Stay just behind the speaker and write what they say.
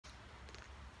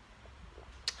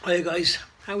Hiya guys,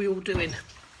 how are we all doing?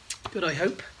 Good, I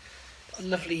hope. A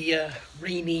lovely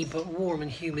rainy but warm and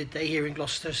humid day here in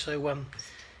Gloucester, so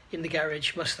in the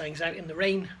garage, Mustang's out in the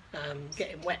rain,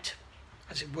 getting wet,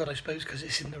 as it would I suppose because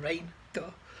it's in the rain. Duh.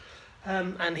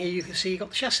 And here you can see you got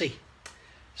the chassis.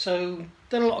 So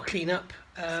done a lot of cleanup.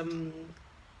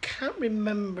 Can't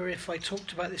remember if I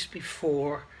talked about this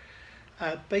before.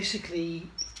 Basically,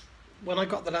 when I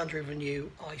got the Land Rover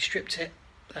new, I stripped it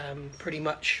pretty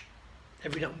much.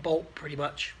 Every nut and bolt, pretty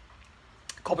much.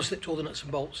 Copper slipped all the nuts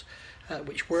and bolts,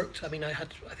 which worked. I mean, I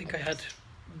think I had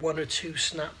one or two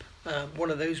snap. One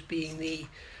of those being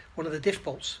one of the diff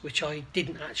bolts, which I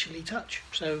didn't actually touch.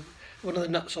 So one of the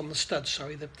nuts on the stud,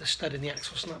 sorry, the stud in the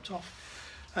axle snapped off.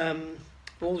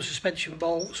 All the suspension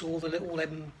bolts, all the little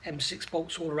M6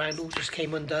 bolts all around, all just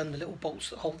came undone. The little bolts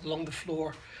that hold along the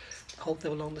floor, hold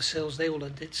them along the sills, they all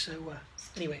undid. So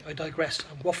anyway, I digress.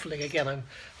 I'm waffling again. I'm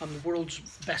the world's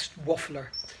best waffler.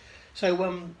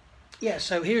 So yeah,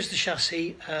 so here's the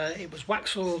chassis. It was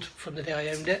wax oiled from the day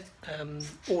I owned it,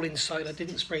 all inside. I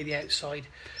didn't spray the outside,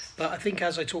 but I think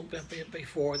as I talked about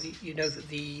before, you know that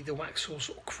the wax oil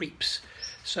sort of creeps.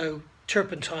 So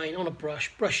turpentine on a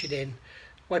brush it in,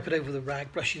 wipe it over the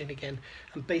rag, brush it in again,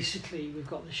 and basically we've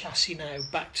got the chassis now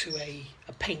back to a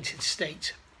painted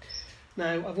state.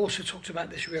 Now, I've also talked about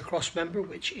this rear cross member,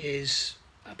 which is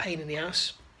a pain in the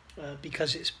ass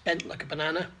because it's bent like a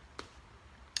banana.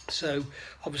 So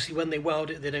obviously when they weld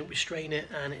it, they don't restrain it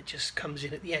and it just comes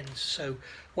in at the ends. So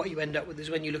what you end up with is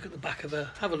when you look at the back of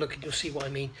have a look and you'll see what I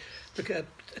mean. Look at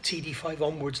a TD5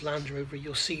 onwards Land Rover,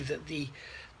 you'll see that the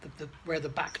where the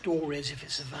back door is, if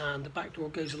it's a van, the back door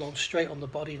goes along straight on the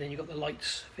body, and then you've got the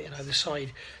lights fitting either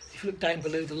side. If you look down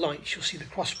below the lights, you'll see the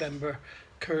cross member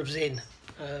curves in.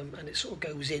 And it sort of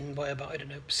goes in by about, I don't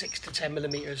know, 6 to 10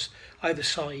 millimeters either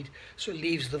side, so it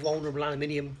leaves the vulnerable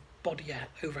aluminium body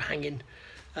overhanging.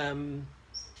 And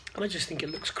I just think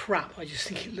it looks crap. I just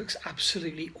think it looks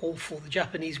absolutely awful. The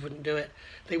Japanese wouldn't do it.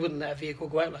 They wouldn't let a vehicle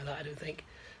go out like that, I don't think.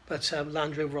 But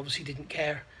Land Rover obviously didn't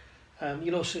care.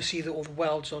 You'll also see that all the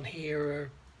welds on here are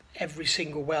every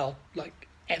single weld, like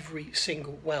every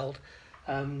single weld.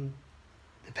 The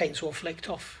paint's all flaked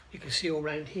off. You can see all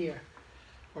around here.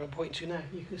 Where I'm pointing to now,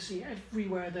 you can see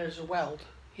everywhere there's a weld.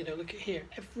 You know, look at here,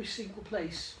 every single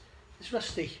place is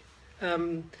rusty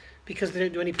because they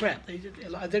don't do any prep. I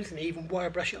don't think they even wire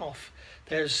brush it off.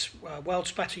 There's weld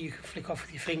spatter you can flick off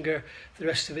with your finger. The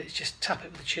rest of it is just tap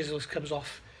it with the chisels, comes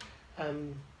off.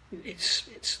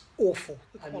 It's awful.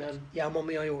 And yeah, I'm on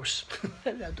my horse.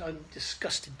 I'm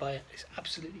disgusted by it. It's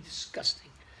absolutely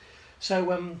disgusting.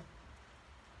 So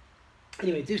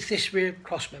anyway, this rear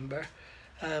cross member.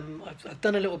 I've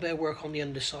done a little bit of work on the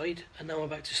underside and now I'm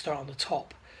about to start on the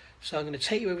top. So I'm going to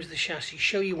take you over to the chassis,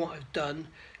 show you what I've done,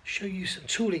 show you some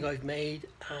tooling I've made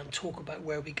and talk about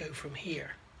where we go from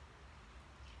here.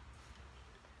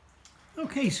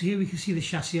 Okay, so here we can see the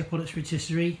chassis up on its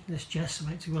rotisserie. There's Jess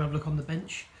about to go and have a look on the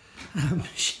bench.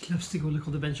 She loves to go look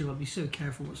on the bench. I've got to be so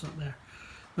careful what's up there.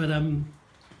 But I'm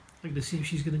going to see if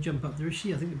she's going to jump up there. Is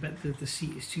she? I think the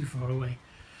seat is too far away.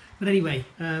 But anyway,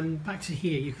 back to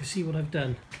here, you can see what I've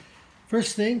done.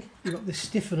 First thing, you've got this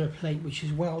stiffener plate which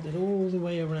is welded all the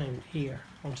way around here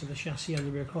onto the chassis and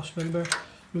the rear cross member.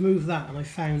 Remove that and I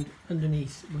found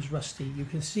underneath was rusty. You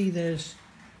can see there's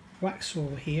wax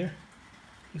oil here.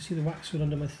 You can see the wax oil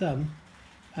under my thumb,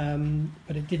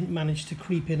 but it didn't manage to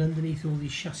creep in underneath all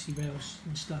these chassis rails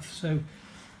and stuff. So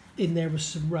in there was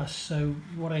some rust. So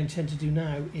what I intend to do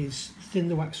now is thin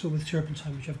the wax oil with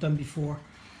turpentine, which I've done before.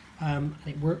 And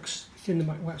it works. Thin the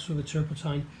wax oil with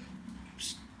turpentine,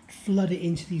 flood it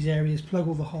into these areas, plug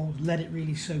all the holes, let it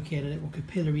really soak in, and it will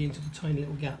capillary into the tiny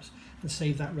little gaps and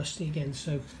save that rusting again.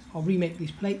 So I'll remake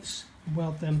these plates and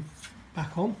weld them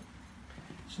back on.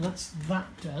 So that's that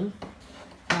done.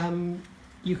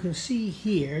 You can see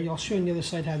here, I'll show you on the other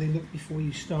side how they look before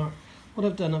you start. What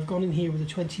I've done, I've gone in here with a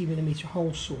 20mm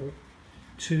hole saw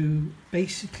to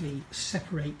basically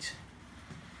separate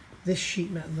this sheet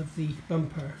metal of the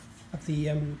bumper of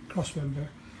the cross member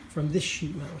from this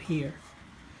sheet metal here.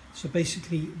 So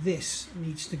basically this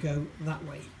needs to go that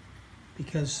way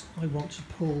because I want to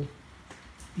pull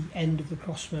the end of the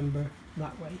cross member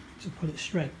that way to pull it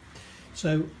straight.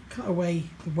 So cut away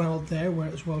the weld there where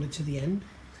it was welded to the end,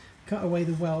 cut away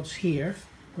the welds here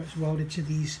where it's welded to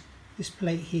this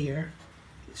plate here,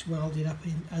 it's welded up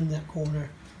in that corner,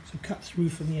 so cut through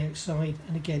from the outside,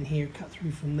 and again here cut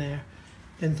through from there.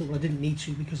 Then thought, well, I didn't need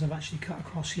to because I've actually cut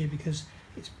across here because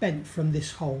it's bent from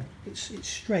this hole. It's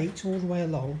straight all the way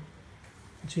along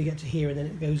until you get to here, and then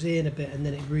it goes in a bit and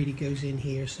then it really goes in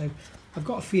here. So I've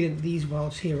got a feeling that these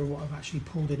welds here are what I've actually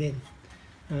pulled it in.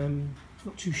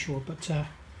 Not too sure, but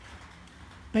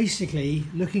basically,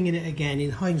 looking at it again,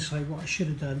 in hindsight, what I should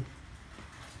have done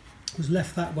was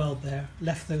left that weld there,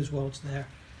 left those welds there,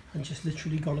 and just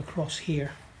literally gone across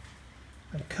here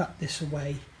and cut this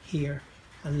away here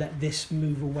and let this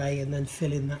move away and then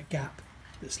fill in that gap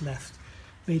that's left.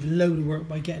 Made a load of work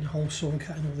by getting a hole saw and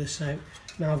cutting all this out.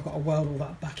 Now I've got to weld all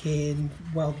that back in,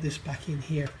 weld this back in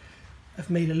here. I've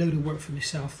made a load of work for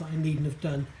myself that I needn't have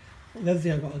done. The other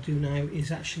thing I've got to do now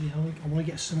is actually I want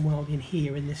to get some weld in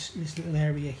here in this little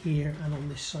area here and on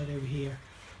this side over here,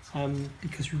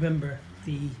 because remember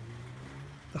the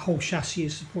whole chassis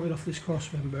is supported off this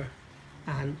cross member,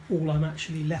 and all I'm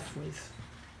actually left with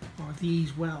are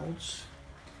these welds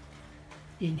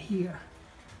in here.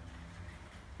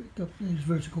 We've got those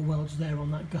vertical welds there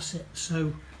on that gusset,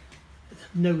 so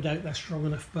no doubt that's strong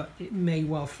enough, but it may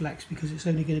well flex because it's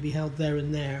only going to be held there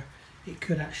and there. It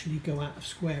could actually go out of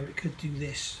square, it could do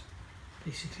this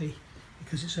basically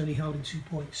because it's only held in 2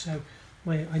 points. So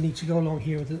I need to go along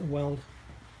here with a little weld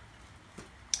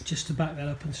just to back that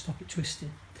up and stop it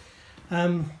twisting.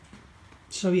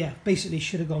 So yeah, basically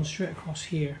should have gone straight across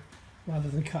here rather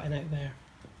than cutting out there.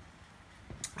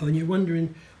 Oh, and you're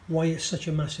wondering why it's such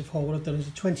a massive hole. What I've done is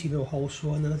a 20mm hole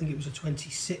saw, and then I think it was a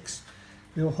 26mm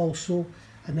hole saw,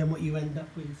 and then what you end up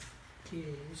with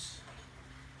is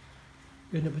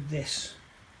you end up with this.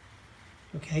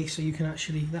 Okay, so you can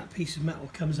actually, that piece of metal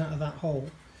comes out of that hole,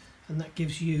 and that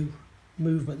gives you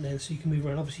movement then, so you can move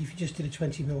around. Obviously if you just did a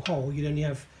 20mm hole, you'd only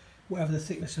have whatever the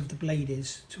thickness of the blade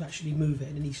is to actually move it,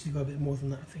 and it needs to go a bit more than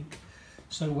that, I think.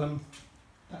 So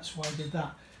that's why I did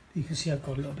that. But you can see I've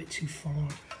got a little bit too far,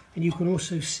 and you can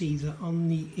also see that on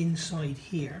the inside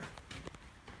here,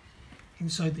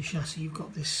 inside the chassis, you've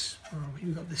got this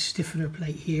stiffener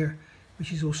plate here,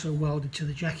 which is also welded to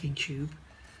the jacking tube,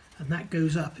 and that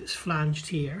goes up. It's flanged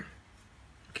here.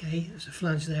 Okay, there's a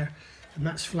flange there, and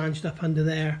that's flanged up under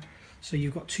there. So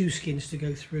you've got two skins to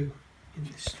go through. In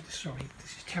this, sorry,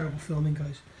 this is terrible filming,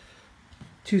 guys.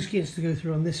 Two skins to go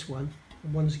through on this one,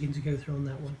 and one skin to go through on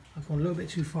that one. I've gone a little bit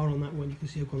too far on that one. You can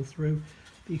see I've gone through,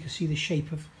 but you can see the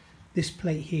shape of this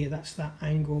plate here. That's that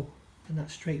angle, and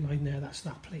that straight line there. That's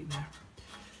that plate there.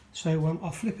 So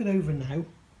I'll flip it over now and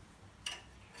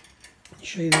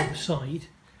show you the other side.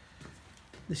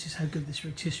 This is how good this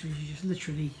rotisserie is. You just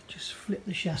literally just flip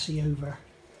the chassis over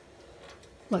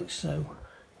like so.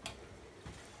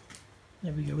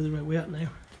 There we go, we're the right way up now.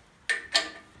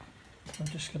 I'm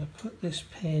just going to put this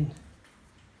pin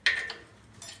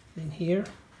in here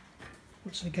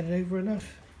once I get it over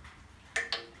enough.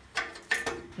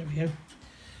 There we go.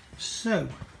 So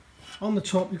on the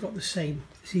top we've got the same.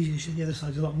 It's easier to show the other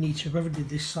side, a lot neater. Whoever did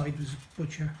this side was a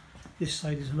butcher. This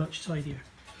side is much tidier.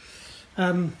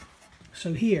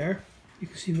 So here you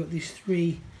can see we've got these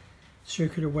three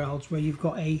circular welds where you've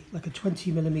got like a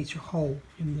 20mm hole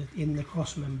in the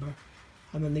cross member,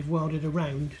 and then they've welded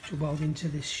around to weld into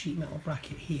this sheet metal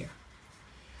bracket here.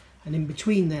 And in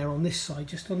between there on this side,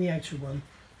 just on the outer one,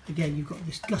 again you've got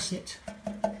this gusset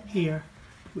here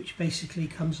which basically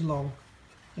comes along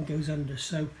and goes under.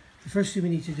 So the first thing we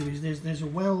need to do is there's a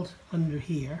weld under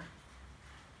here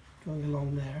going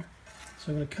along there,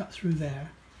 so I'm going to cut through there,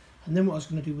 and then what I was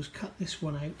going to do was cut this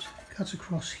one out, cut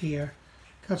across here,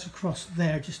 cut across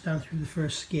there just down through the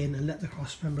first skin, and let the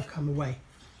cross member come away.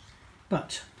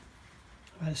 But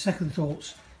I had second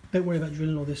thoughts. Don't worry about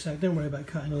drilling all this out, don't worry about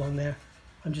cutting along there.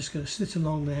 I'm just going to slit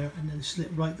along there and then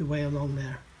slit right the way along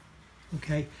there.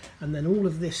 Okay, and then all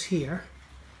of this here,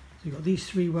 so you've got these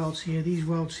three welds here, these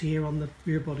welds here on the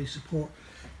rear body support,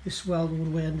 this weld all the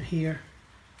way under here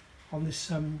on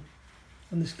this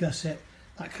gusset,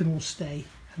 that can all stay,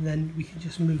 and then we can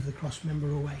just move the cross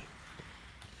member away.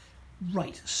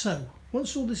 Right, so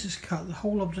once all this is cut, the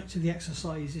whole object of the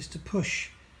exercise is to push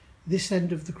this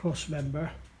end of the cross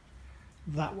member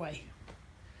that way.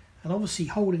 And obviously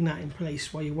holding that in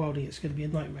place while you're welding it's going to be a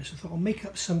nightmare, so I thought I'll make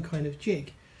up some kind of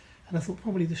jig. And I thought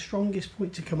probably the strongest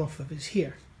point to come off of is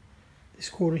here, this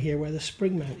corner here where the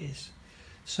spring mount is.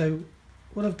 So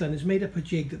what I've done is made up a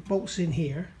jig that bolts in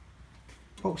here,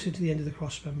 bolts into the end of the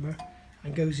cross member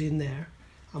and goes in there,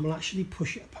 and we'll actually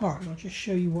push it apart. And I'll just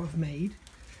show you what I've made.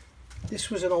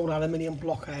 This was an old aluminium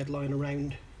block I had lying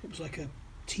around. It was like a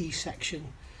T section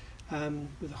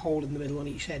with a hole in the middle on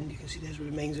each end. You can see there's the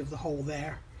remains of the hole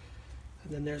there,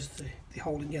 and then there's the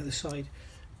hole in the other side.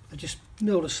 I just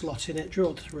milled a slot in it,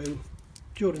 drilled through,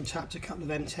 drilled and tapped a couple of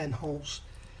M10 holes.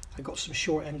 I got some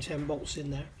short M10 bolts in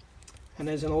there, and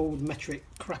there's an old metric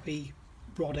crappy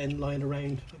rod end lying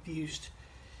around I've used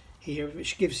here,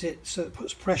 which gives it, so it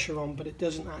puts pressure on, but it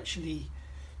doesn't actually,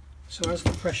 so as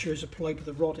the pressure is applied with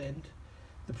the rod end,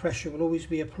 the pressure will always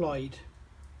be applied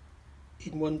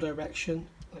in one direction,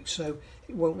 like so.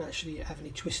 It won't actually have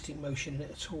any twisting motion in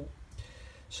it at all.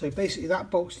 So basically that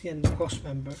bolts the end of the cross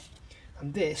member,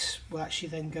 and this will actually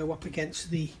then go up against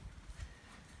the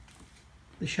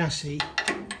chassis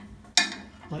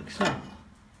like so.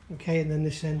 Okay, and then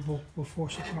this end will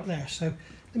force it right there. So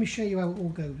let me show you how it all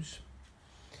goes.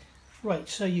 Right,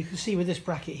 so you can see with this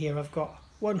bracket here I've got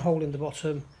one hole in the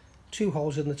bottom, two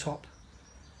holes in the top,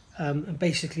 and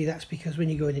basically that's because when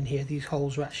you're going in here these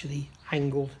holes are actually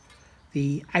angled.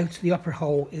 The upper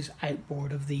hole is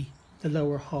outboard of the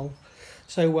lower hull.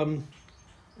 So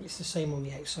it's the same on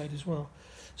the outside as well.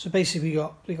 So basically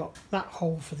we got that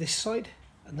hole for this side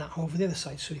and that hole for the other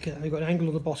side. So we've got an angle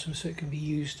on the bottom so it can be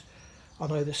used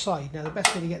on either side. Now the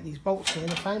best way to get these bolts in,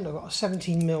 I found I've got a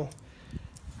 17mm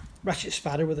ratchet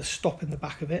spanner with a stop in the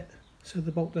back of it so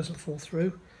the bolt doesn't fall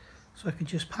through. So I could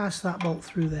just pass that bolt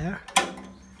through there,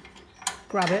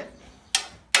 grab it,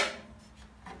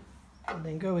 and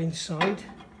then go inside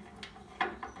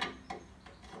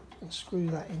and screw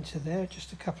that into there,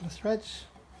 just a couple of threads,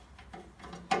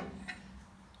 and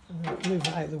then move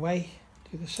that out of the way.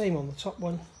 Do the same on the top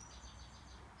one.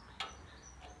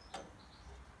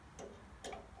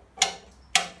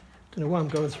 Don't know why I'm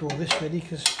going through all this really,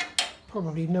 because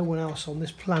probably no one else on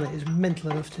this planet is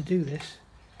mental enough to do this.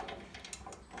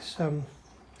 It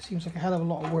seems like a hell of a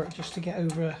lot of work just to get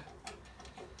over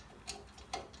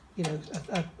you know,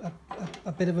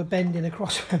 a bit of a bend in a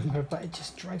cross member, but it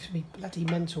just drives me bloody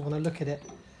mental when I look at it.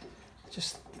 It's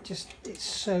just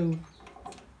so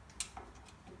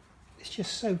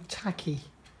tacky.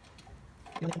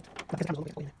 Yeah,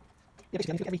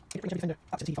 basically, every fender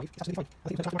up to 75 is absolutely fine. I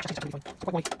think the chassis is absolutely fine. It's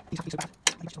quite wide, these have to be so bad.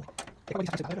 I think why these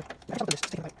have to be so bad, I don't know. I've done this, it's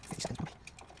taken about 50 seconds probably.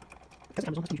 Because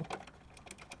Amazon, as usual.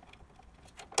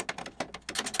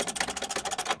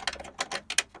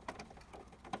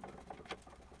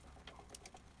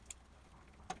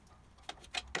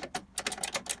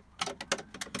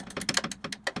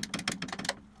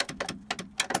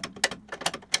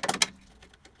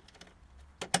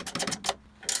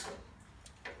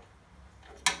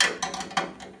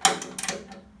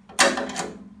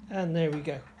 And there we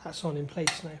go, that's on in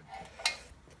place now.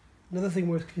 Another thing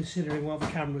worth considering while the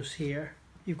camera's here,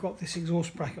 you've got this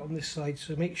exhaust bracket on this side,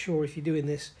 so make sure if you're doing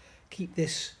this, keep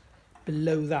this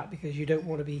below that, because you don't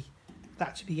want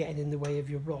that to be getting in the way of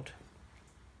your rod.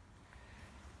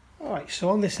 Alright, so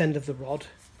on this end of the rod,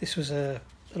 this was an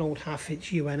old 1/2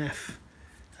 inch UNF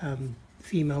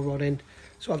female rod in.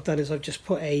 So what I've done is I've just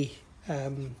put I've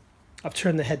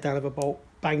turned the head down of a bolt,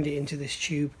 banged it into this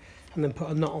tube, and then put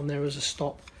a nut on there as a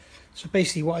stop. So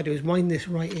basically what I do is wind this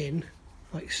right in,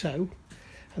 like so,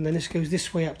 and then this goes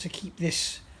this way up to keep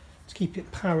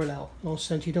it parallel. And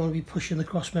also you don't want to be pushing the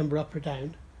cross member up or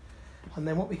down. And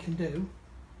then what we can do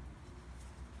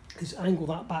is angle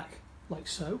that back like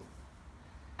so.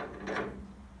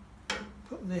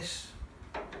 Put this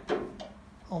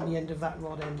on the end of that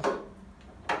rod end,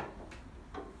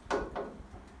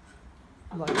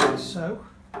 like so.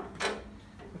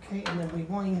 Okay, and then we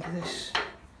wind this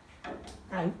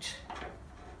out,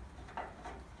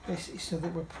 basically so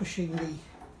that we're pushing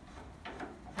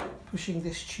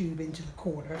this tube into the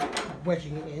corner,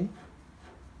 wedging it in.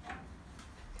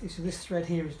 Okay, so this thread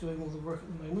here is doing all the work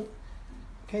at the moment.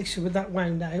 Okay, so with that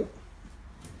wound out,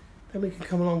 then we can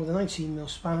come along with a 19mm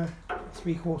spanner,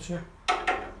 3/4,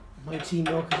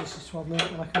 19mm because this is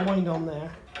 12mm, and I can wind on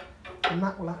there, and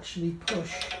that will actually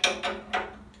push.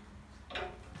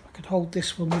 I could hold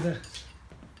this one with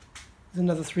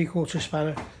another 3/4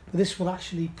 spanner, but this will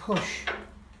actually push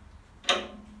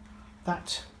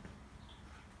that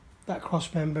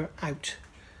cross member out.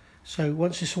 So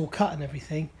once it's all cut and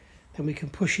everything, then we can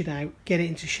push it out, get it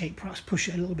into shape, perhaps push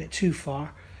it a little bit too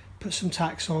far, put some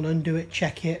tacks on, undo it,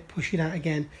 check it, push it out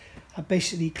again, and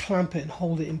basically clamp it and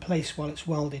hold it in place while it's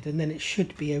welded, and then it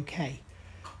should be okay.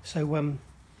 So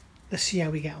let's see how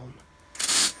we get on.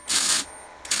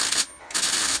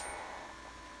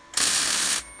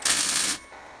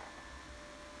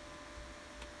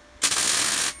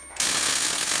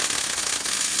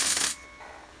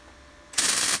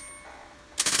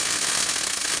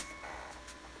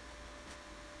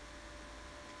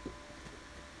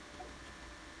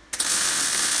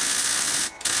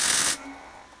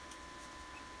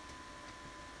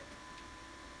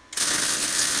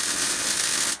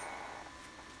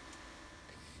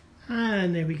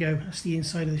 And there we go, that's the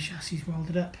inside of the chassis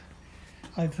welded up.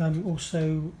 I've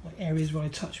also, areas where I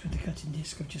touch with the cutting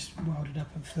disc, I've just welded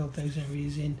up and filled those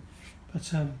areas in.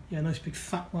 But yeah, nice big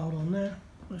fat weld on there,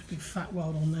 nice big fat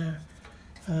weld on there.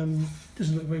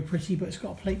 Doesn't look very pretty, but it's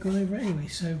got a plate going over it anyway,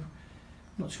 so I'm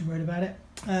not too worried about it.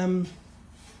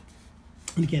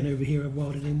 And again over here I've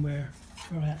welded in where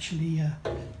I actually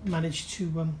managed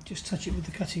to just touch it with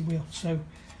the cutting wheel. So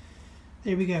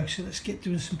there we go. So let's get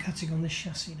doing some cutting on this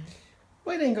chassis now.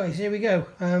 Right then guys, here we go.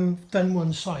 Done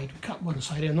one side, cut one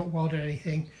side, I've not welded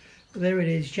anything. But there it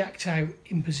is, jacked out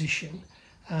in position.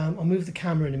 I'll move the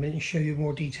camera in a minute and show you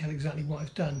more detail exactly what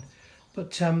I've done.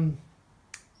 But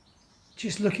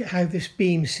just look at how this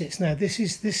beam sits now. This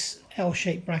is this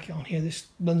L-shaped bracket on here. This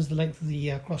runs the length of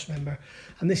the cross member,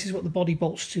 and this is what the body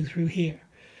bolts to through here.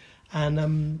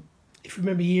 And if you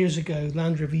remember years ago,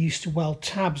 Land Rover used to weld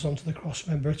tabs onto the cross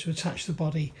member to attach the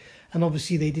body, and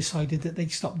obviously they decided that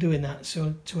they'd stop doing that,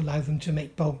 so to allow them to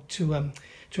make bulk to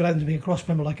allow them to make a cross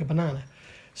member like a banana.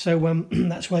 So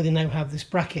that's why they now have this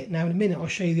bracket. Now in a minute I'll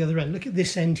show you the other end. Look at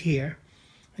this end here,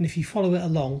 and if you follow it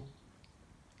along,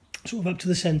 sort of up to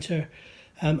the centre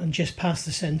and just past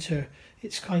the centre,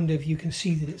 it's kind of, you can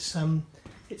see that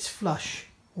it's flush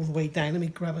all the way down. Let me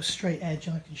grab a straight edge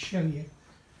and I can show you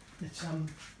that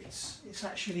it's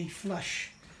actually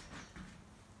flush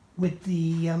with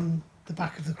the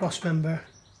back of the cross member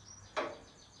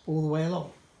all the way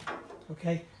along.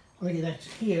 Okay, when I get down to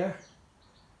here,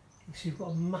 you see you've got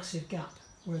a massive gap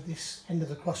where this end of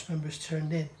the cross member is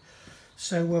turned in.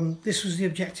 So this was the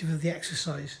objective of the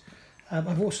exercise.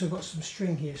 I've also got some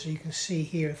string here, so you can see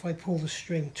here, if I pull the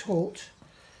string taut,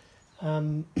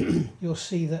 you'll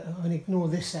see that I'm going to ignore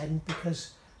this end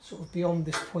because sort of beyond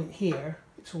this point here,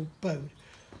 it's all bowed.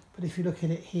 But if you look at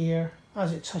it here,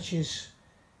 as it touches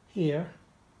here,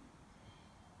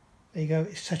 there you go,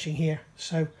 it's touching here.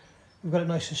 So we've got it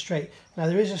nice and straight. Now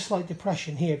there is a slight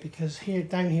depression here because here,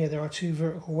 down here, there are two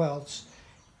vertical welds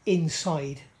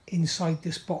inside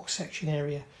this box section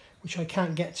area, which I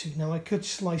can't get to. Now I could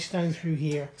slice down through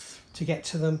here to get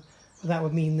to them, but that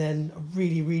would mean then a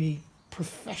really, really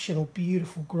professional,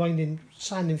 beautiful grinding,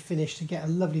 sanding finish to get a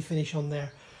lovely finish on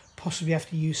there. Possibly have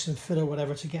to use some fill or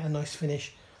whatever to get a nice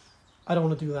finish. I don't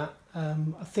want to do that.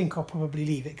 I think I'll probably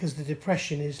leave it because the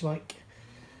depression is like,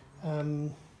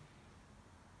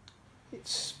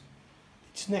 it's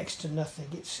next to nothing.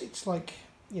 It's like,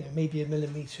 you know, maybe a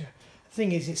millimetre. The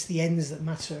thing is, it's the ends that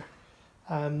matter.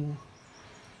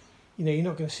 You know, you're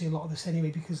not going to see a lot of this anyway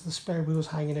because the spare wheel's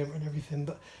hanging over and everything,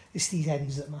 but it's these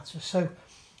ends that matter. So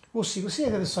we'll see how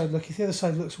the other side looks. If the other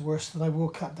side looks worse, then I will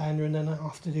cut down there and then I'll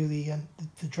have to do the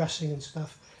dressing and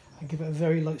stuff and give it a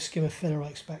very light skim of filler, I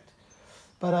expect.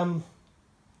 But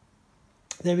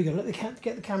there we go.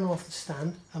 Get the camera off the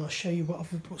stand and I'll show you what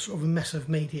sort of a mess I've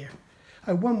made here.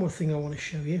 One more thing I want to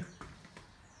show you.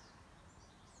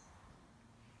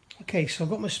 Okay, so I've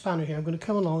got my spanner here. I'm going to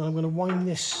come along and I'm going to wind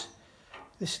this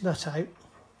nut out,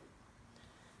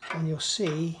 and you'll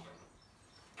see,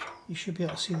 you should be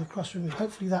able to see the cross remove.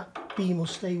 Hopefully that beam will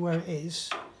stay where it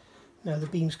is. No, the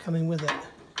beam's coming with it.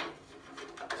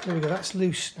 So there we go, that's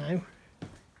loose now.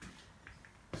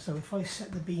 So if I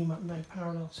set the beam up now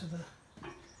parallel to the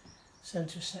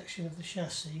centre section of the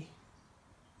chassis,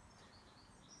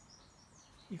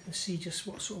 you can see just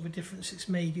what sort of a difference it's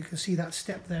made. You can see that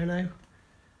step there now,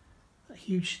 that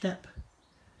huge step.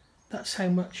 That's how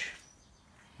much.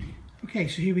 Okay,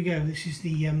 so here we go. This is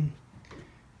the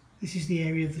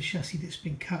area of the chassis that's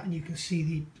been cut, and you can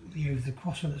see the area of the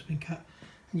cross one that's been cut,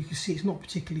 and you can see it's not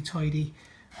particularly tidy.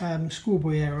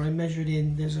 Schoolboy error. I measured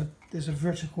in. There's a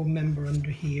vertical member under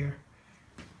here.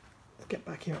 Let's get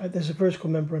back here. There's a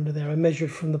vertical member under there. I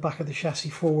measured from the back of the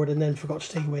chassis forward, and then forgot to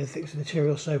take away the thickness of the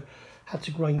material, so had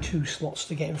to grind 2 slots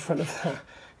to get in front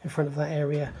of that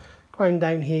area. Grind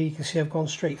down here. You can see I've gone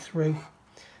straight through.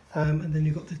 And then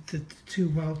you've got the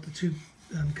two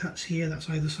cuts here. That's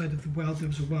either side of the weld. There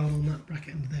was a weld on that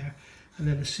bracket under there, and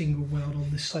then a single weld on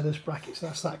this side of this bracket. So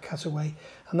that's that cutaway,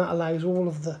 and that allows all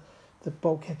of the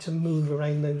bulkhead to move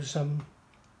around those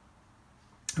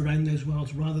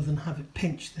welds rather than have it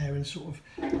pinched there and sort of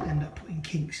end up putting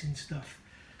kinks in stuff.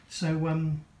 So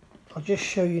I'll just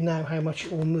show you now how much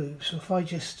it will move. So if I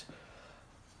just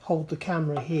hold the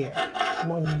camera here,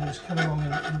 what I'm going to do is come along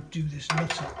and do this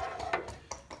nut up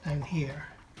down here.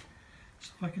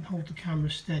 So if I can hold the camera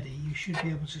steady, you should be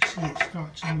able to see it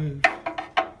start to move.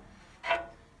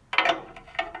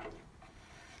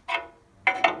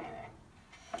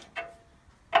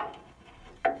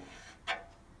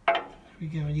 There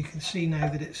we go, and you can see now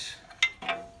that it's, you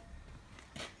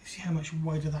see how much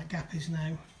wider that gap is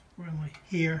now. Where am I?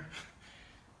 Here.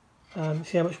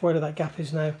 See how much wider that gap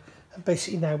is now, and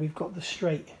basically now we've got the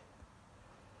straight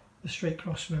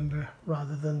cross member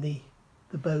rather than the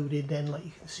bowed in end, like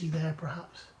you can see there.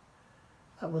 Perhaps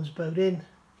that one's bowed in,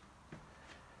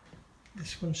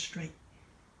 this one's straight.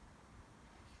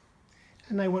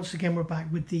 And now once again we're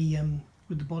back with the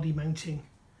body mounting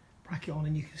crack it on,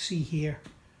 and you can see here,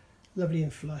 lovely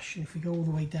and flush. And if we go all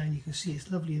the way down, you can see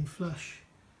it's lovely and flush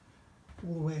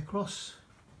all the way across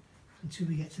until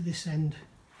we get to this end.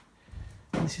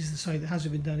 And this is the side that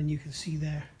hasn't been done, and you can see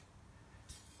there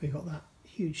we've got that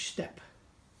huge step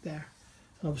there.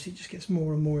 And obviously it just gets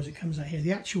more and more as it comes out here.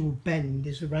 The actual bend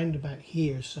is around about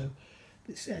here, so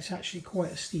it's actually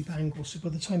quite a steep angle. So by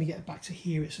the time you get back to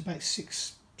here, it's about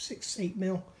 8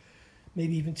 mil,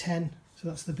 maybe even 10. So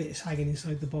that's the bit it's hanging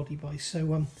inside the body by. So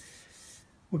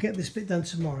we'll get this bit done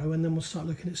tomorrow, and then we'll start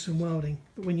looking at some welding.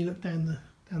 But when you look down the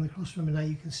crossmember now,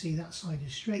 you can see that side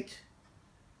is straight.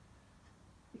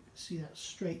 You can see that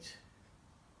straight.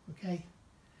 Okay.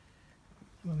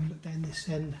 And when we look down this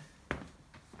end,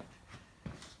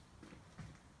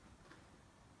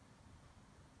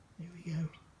 there we go.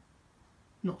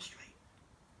 Not straight.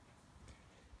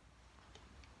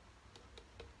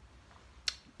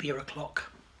 Beer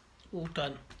o'clock. All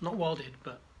done. Not welded,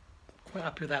 but quite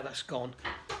happy with how that's gone.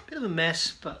 Bit of a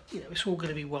mess, but you know, it's all going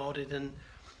to be welded. And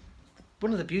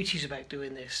one of the beauties about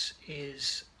doing this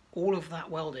is all of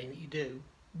that welding that you do,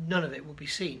 none of it will be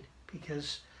seen,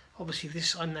 because obviously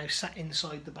this, I'm now sat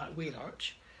inside the back wheel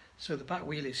arch, so the back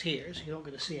wheel is here, so you're not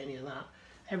going to see any of that.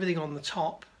 Everything on the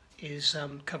top is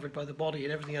covered by the body,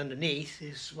 and everything underneath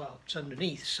is, well, it's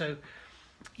underneath. So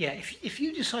yeah, if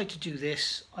you decide to do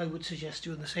this, I would suggest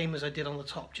doing the same as I did on the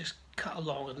top. Just cut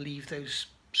along and leave those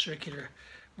circular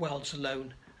welds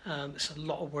alone. It's a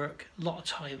lot of work, a lot of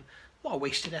time, a lot of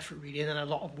wasted effort really, and then a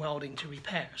lot of welding to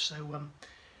repair. So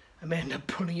I may end up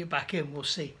pulling it back in, we'll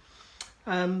see.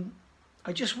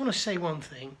 I just want to say one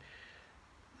thing.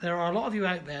 There are a lot of you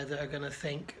out there that are going to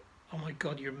think, oh my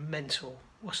god, you're mental.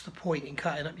 What's the point in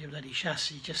cutting up your bloody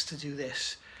chassis just to do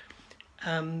this?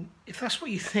 If that's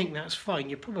what you think, that's fine.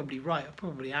 You're probably right. I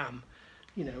probably am.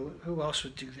 You know, who else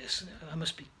would do this? I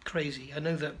must be crazy. I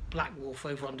know that Black Wolf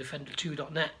over on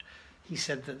Defender2.net, he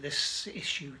said that this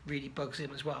issue really bugs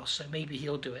him as well, so maybe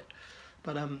he'll do it.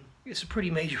 But it's a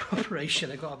pretty major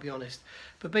operation, I've got to be honest.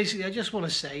 But basically, I just want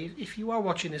to say, if you are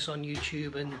watching this on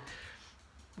YouTube, and well,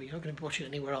 you're not going to be watching it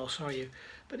anywhere else, are you?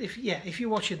 But if you're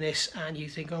watching this and you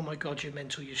think, oh my god, you're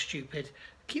mental, you're stupid,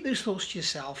 keep those thoughts to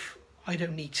yourself. I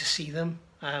don't need to see them.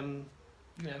 You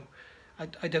know,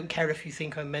 I don't care if you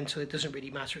think I'm mental. It doesn't really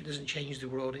matter. It doesn't change the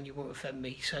world, and you won't offend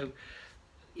me. So,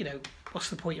 you know, what's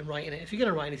the point in writing it? If you're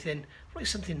going to write anything, write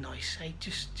something nice. Hey,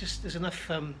 just there's enough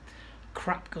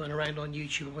crap going around on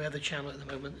YouTube and my other channel at the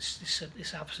moment.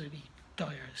 It's absolutely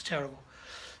dire. It's terrible.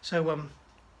 So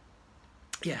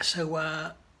yeah.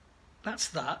 So that's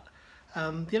that.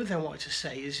 The other thing I wanted to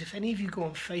say is, if any of you go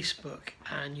on Facebook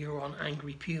and you're on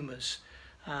Angry Pumas,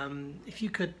 if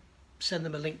you could send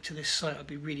them a link to this site, I'd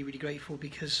be really, really grateful,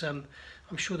 because I'm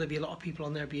sure there'll be a lot of people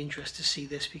on there be interested to see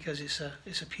this, because it's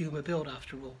a Puma build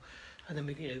after all. And then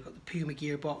we've got the Puma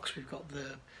gearbox, we've got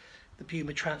the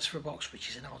Puma transfer box, which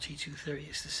is an RT230.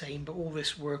 It's the same, but all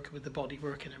this work with the body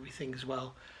work and everything as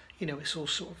well, you know, it's all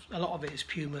sort of, a lot of it is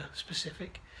Puma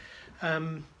specific.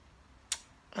 And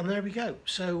there we go.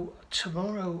 So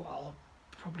tomorrow I'll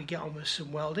probably get on with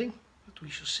some welding. We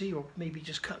shall see, or maybe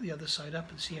just cut the other side up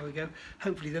and see how we go.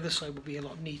 Hopefully the other side will be a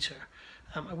lot neater.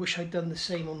 I wish I'd done the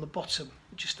same on the bottom,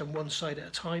 just done one side at a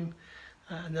time,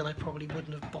 and then I probably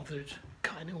wouldn't have bothered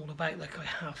cutting it all about like I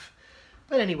have.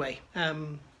 But anyway,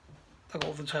 I've got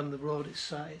all the time in the world.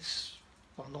 It's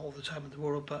well, not all the time in the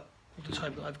world, but all the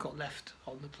time that I've got left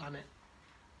on the planet.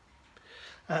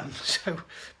 So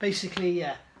basically,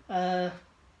 yeah,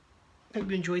 hope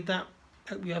you enjoyed that.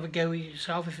 Hope you have a go with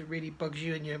yourself if it really bugs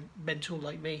you and you're mental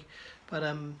like me. But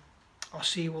I'll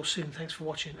see you all soon. Thanks for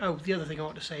watching. Oh, the other thing I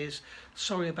want to say is,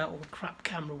 sorry about all the crap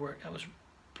camera work. That was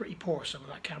pretty poor, some of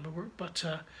that camera work, but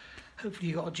hopefully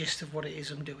you got a gist of what it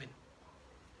is I'm doing.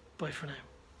 Bye for now.